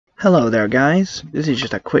Hello there guys, this is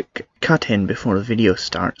just a quick cut-in before the video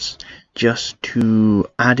starts, just to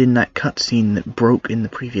add in that cutscene that broke in the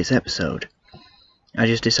previous episode. I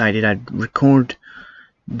just decided I'd record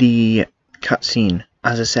the cutscene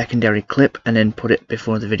as a secondary clip and then put it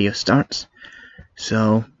before the video starts.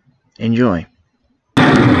 So, enjoy.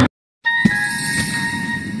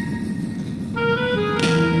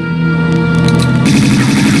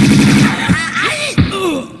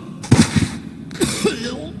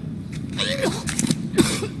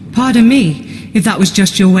 Pardon me, if that was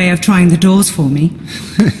just your way of trying the doors for me.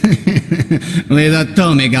 With a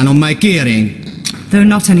Tommy gun on my keyring. Though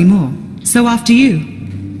not anymore. So after you.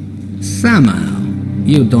 Somehow,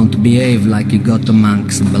 you don't behave like you got a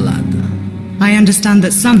monk's blood. I understand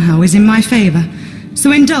that somehow is in my favor,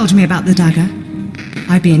 so indulge me about the dagger.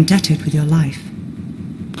 I'd be indebted with your life.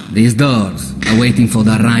 These doors are waiting for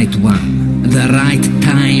the right one, the right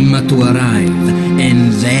time to arrive,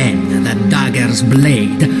 and then the dagger's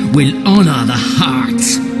blade will honor the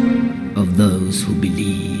hearts of those who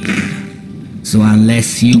believe. So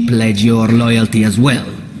unless you pledge your loyalty as well...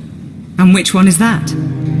 And which one is that?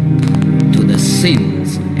 To the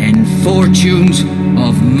sins and fortunes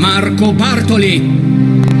of Marco Bartoli!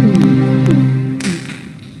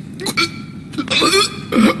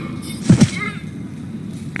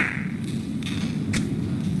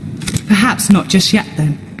 Perhaps not just yet,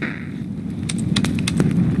 then.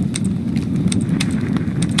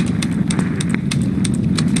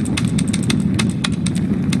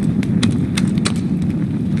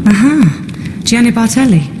 Aha! Gianni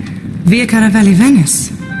Bartelli, Via Caravelli,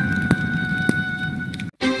 Venice.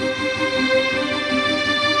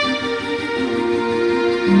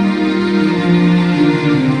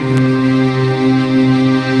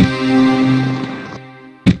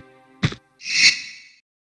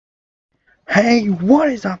 Hey, what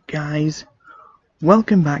is up guys?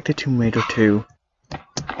 Welcome back to Tomb Raider 2.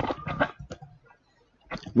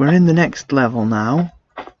 We're in the next level now,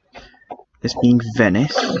 this being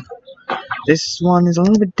Venice. This one is a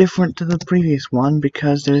little bit different to the previous one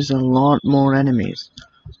because there's a lot more enemies.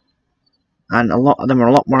 And a lot of them are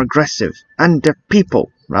a lot more aggressive. And they're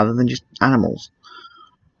people, rather than just animals.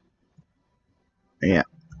 Yeah.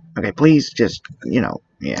 Okay, please just,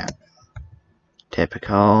 yeah.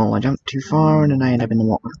 Typical. I jumped too far and then I end up in the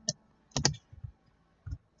water.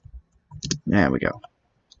 There we go.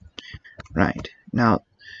 Right. Now,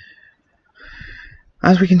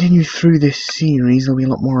 as we continue through this series, there'll be a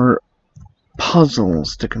lot more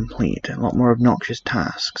puzzles to complete, a lot more obnoxious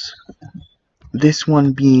tasks. This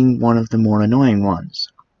one being one of the more annoying ones.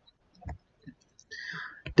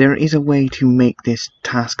 There is a way to make this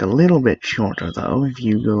task a little bit shorter though. If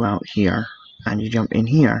you go out here and you jump in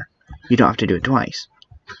here, you don't have to do it twice.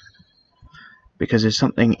 Because there's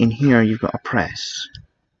something in here you've got to press.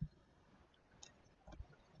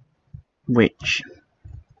 Which,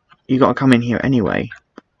 you got to come in here anyway.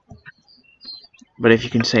 But if you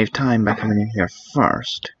can save time by coming in here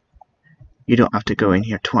first, you don't have to go in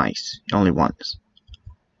here twice, only once.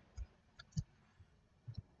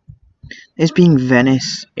 This being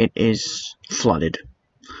Venice, it is flooded.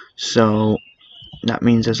 So, that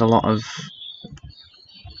means there's a lot of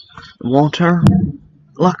water.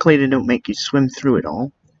 Luckily they don't make you swim through it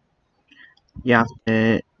all. You have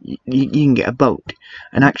to, you can get a boat,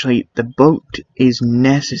 and actually the boat is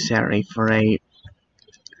necessary for a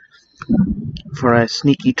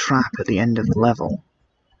sneaky trap at the end of the level.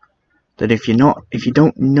 That if you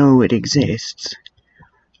don't know it exists,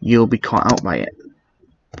 you'll be caught out by it.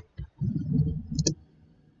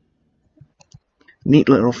 Neat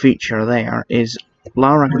little feature there is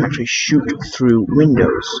Lara can actually shoot through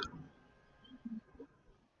windows.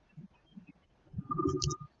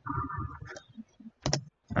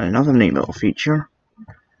 Another neat little feature,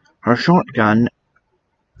 her shotgun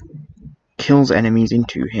kills enemies in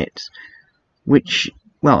 2 hits, which,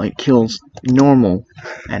 well, it kills normal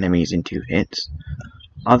enemies in 2 hits.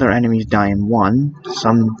 Other enemies die in 1,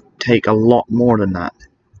 some take a lot more than that.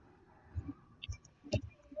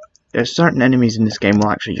 There's certain enemies in this game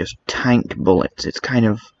will actually just tank bullets. It's kind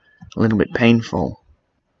of a little bit painful.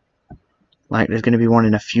 Like, there's going to be one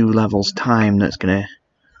in a few levels' time that's going to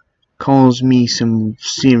cause me some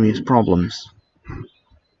serious problems.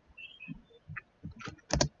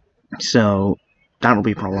 So, that'll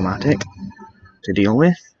be problematic to deal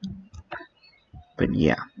with. But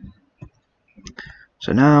yeah.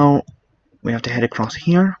 So now, we have to head across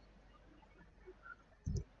here.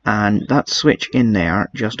 And that switch in there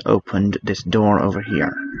just opened this door over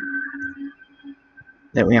here.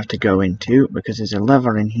 That we have to go into, because there's a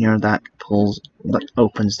lever in here that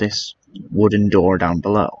opens this wooden door down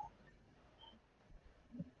below.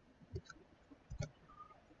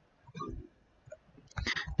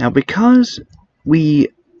 Now because we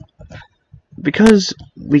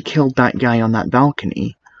killed that guy on that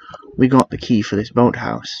balcony, we got the key for this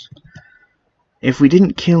boathouse. If we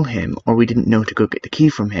didn't kill him, or we didn't know to go get the key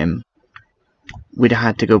from him, we'd have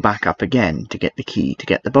had to go back up again to get the key to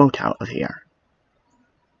get the boat out of here.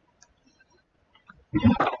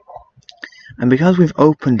 And because we've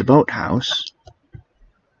opened the boathouse,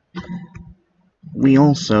 we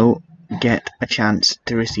also get a chance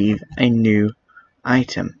to receive a new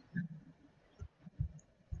item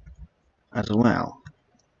as well.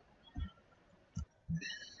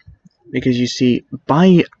 Because you see,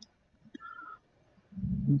 by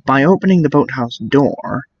opening the boathouse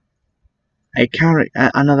door,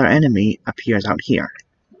 another enemy appears out here.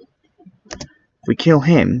 If we kill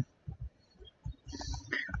him,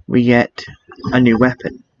 we get a new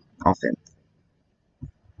weapon off him.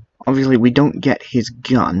 Obviously, we don't get his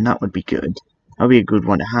gun. That would be good. That would be a good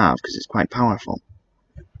one to have, because it's quite powerful.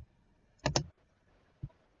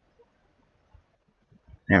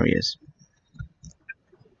 There he is.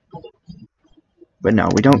 But no,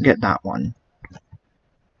 we don't get that one.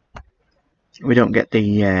 We don't get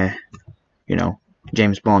the, you know,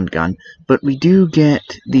 James Bond gun. But we do get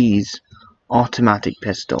these automatic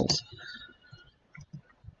pistols.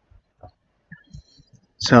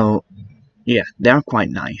 So, yeah, they're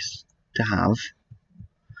quite nice to have.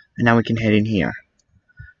 And now we can head in here.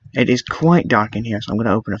 It is quite dark in here, so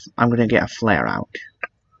I'm gonna get a flare out.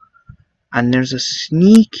 And there's a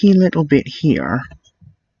sneaky little bit here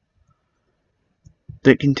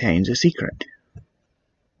that contains a secret.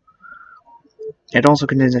 It also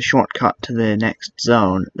contains a shortcut to the next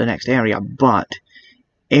zone, the next area, but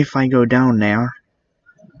if I go down there,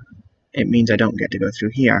 it means I don't get to go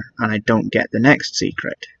through here, and I don't get the next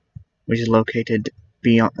secret, which is located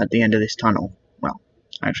beyond at the end of this tunnel. Well,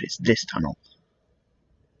 actually it's this tunnel.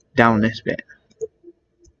 Down this bit.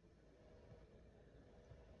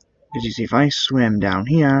 Because you see, if I swim down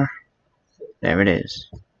here, there it is.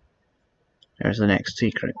 There's the next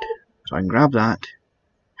secret. So I can grab that,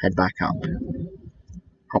 head back up,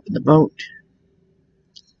 hop in the boat,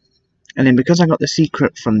 and then because I got the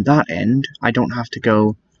secret from that end, I don't have to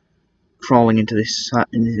go crawling into this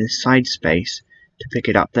side space to pick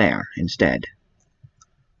it up there instead.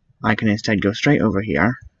 I can instead go straight over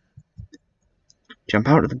here, jump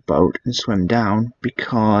out of the boat and swim down,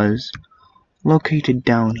 because located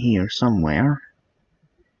down here somewhere,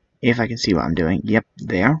 if I can see what I'm doing, yep,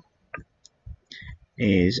 there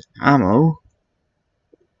is ammo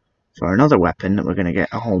for another weapon that we're going to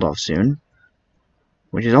get a hold of soon,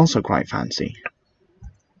 which is also quite fancy.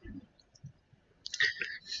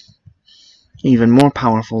 Even more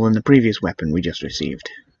powerful than the previous weapon we just received.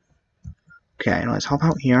 Okay, let's hop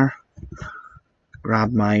out here,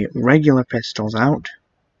 grab my regular pistols out,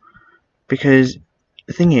 because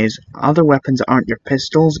the thing is, other weapons that aren't your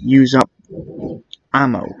pistols use up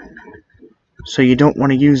ammo, so you don't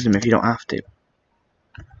want to use them if you don't have to.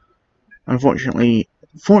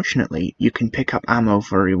 Fortunately, you can pick up ammo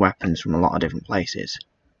for your weapons from a lot of different places.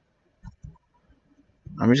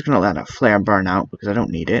 I'm just going to let that flare burn out because I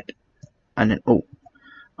don't need it. And then, oh,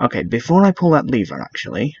 okay, before I pull that lever,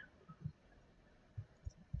 actually,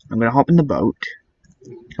 I'm going to hop in the boat,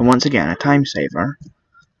 and once again, a time saver.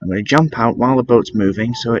 I'm going to jump out while the boat's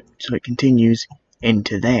moving so it continues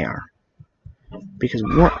into there. Because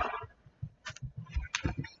what...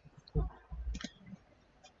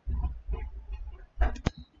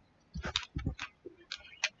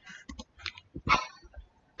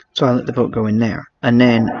 So I let the boat go in there, and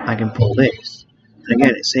then I can pull this. And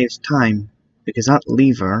again, it saves time, because that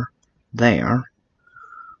lever there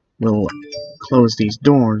will close these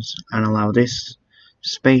doors and allow this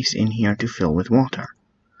space in here to fill with water,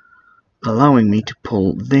 allowing me to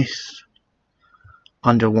pull this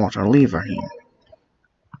underwater lever here.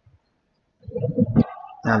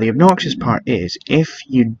 Now the obnoxious part is, if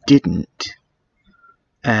you didn't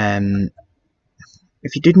do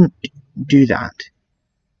that...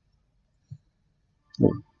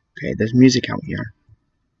 Oh, okay, there's music out here.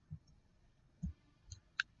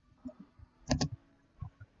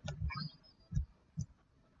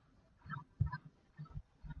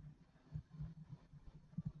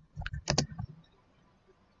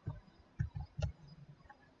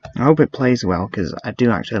 I hope it plays well, because I do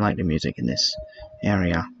actually like the music in this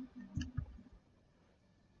area.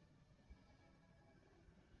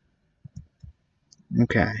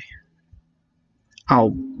 Okay.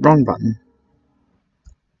 Oh, wrong button.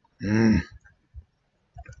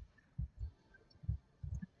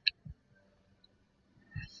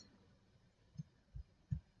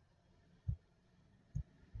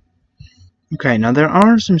 Okay, now there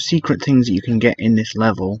are some secret things that you can get in this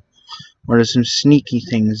level, where there's some sneaky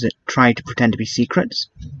things that try to pretend to be secrets,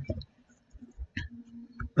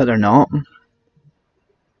 but they're not.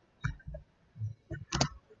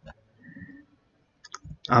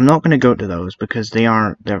 I'm not going to go to those because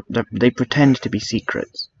they pretend to be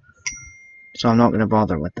secrets, so I'm not going to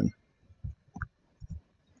bother with them.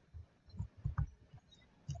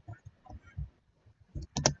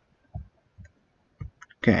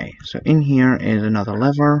 Okay, so in here is another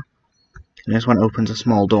lever, and this one opens a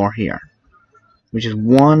small door here, which is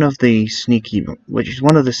one of the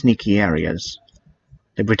sneaky areas.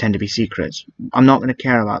 They pretend to be secrets. I'm not going to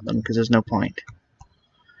care about them because there's no point.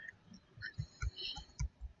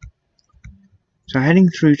 So heading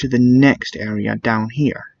through to the next area down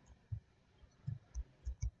here,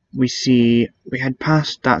 we head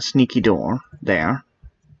past that sneaky door there,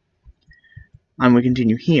 and we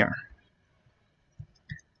continue here.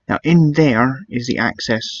 Now in there is the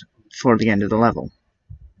access for the end of the level.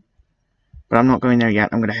 But I'm not going there yet.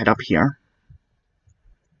 I'm going to head up here.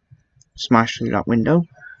 Smash through that window.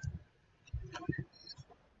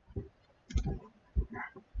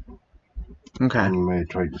 Okay. I may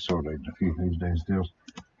try to sort out a few things downstairs.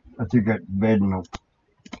 I think I bed now.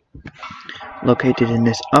 Located in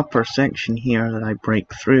this upper section here that I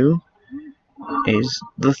break through is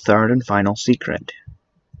the third and final secret.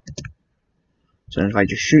 So if I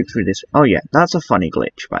just shoot through this... Oh yeah, that's a funny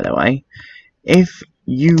glitch, by the way. If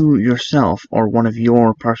you yourself or one of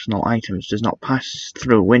your personal items does not pass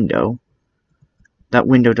through a window, that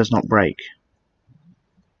window does not break.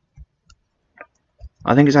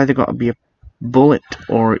 I think it's either got to be a bullet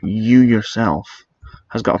or you yourself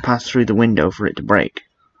has got to pass through the window for it to break.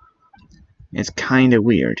 It's kind of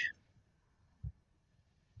weird.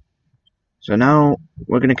 So now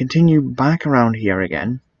we're going to continue back around here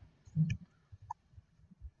again.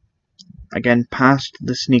 Again past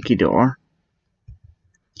the sneaky door.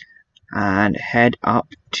 And head up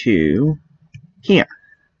to here.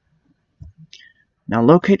 Now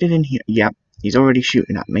located in here, yep, he's already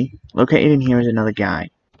shooting at me. Located in here is another guy.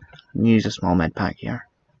 I'm going to use a small med pack here.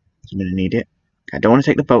 I'm going to need it. I don't want to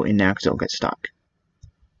take the boat in there because it'll get stuck.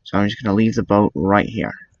 So I'm just going to leave the boat right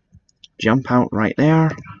here. Jump out right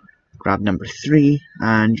there. Grab number 3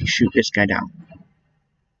 and shoot this guy down.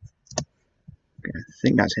 Okay, I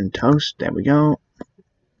think that's him toast. There we go.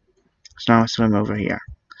 So now I swim over here.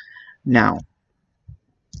 Now,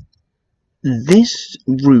 this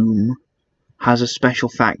room has a special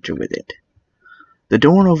factor with it. The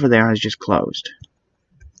door over there has just closed.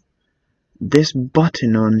 This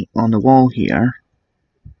button on the wall here,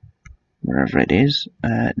 wherever it is,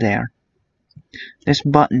 there. This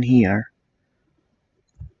button here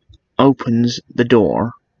opens the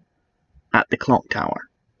door at the clock tower.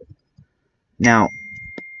 Now,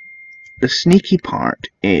 the sneaky part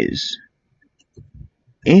is,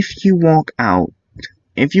 if you walk out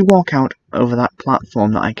over that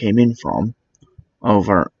platform that I came in from,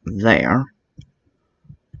 over there,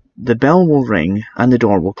 the bell will ring and the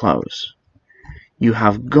door will close. You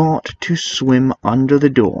have got to swim under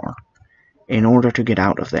the door in order to get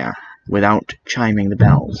out of there without chiming the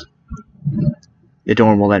bells. The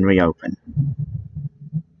door will then reopen.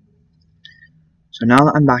 So now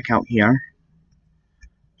that I'm back out here,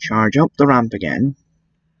 charge up the ramp again,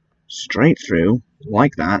 straight through,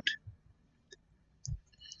 like that,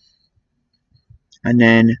 and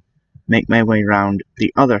then make my way around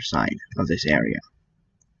the other side of this area.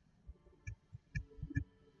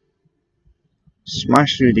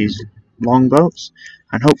 Smash through these long boats,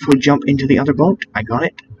 and hopefully jump into the other boat. I got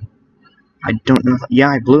it. I don't know if... yeah,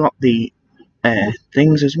 I blew up the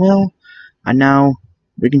things as well, and now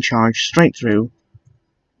we can charge straight through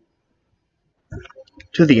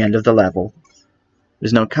to the end of the level.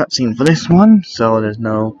 There's no cutscene for this one, so there's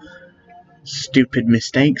no stupid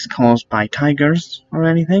mistakes caused by tigers or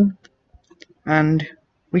anything, and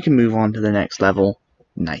we can move on to the next level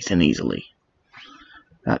nice and easily.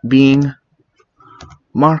 That being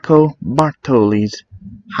Marco Bartoli's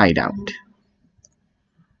hideout,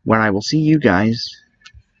 where I will see you guys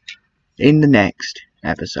in the next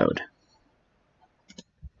episode.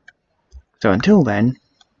 So until then,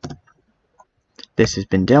 this has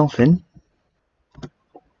been Delphin.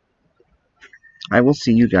 I will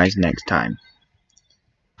see you guys next time.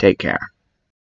 Take care.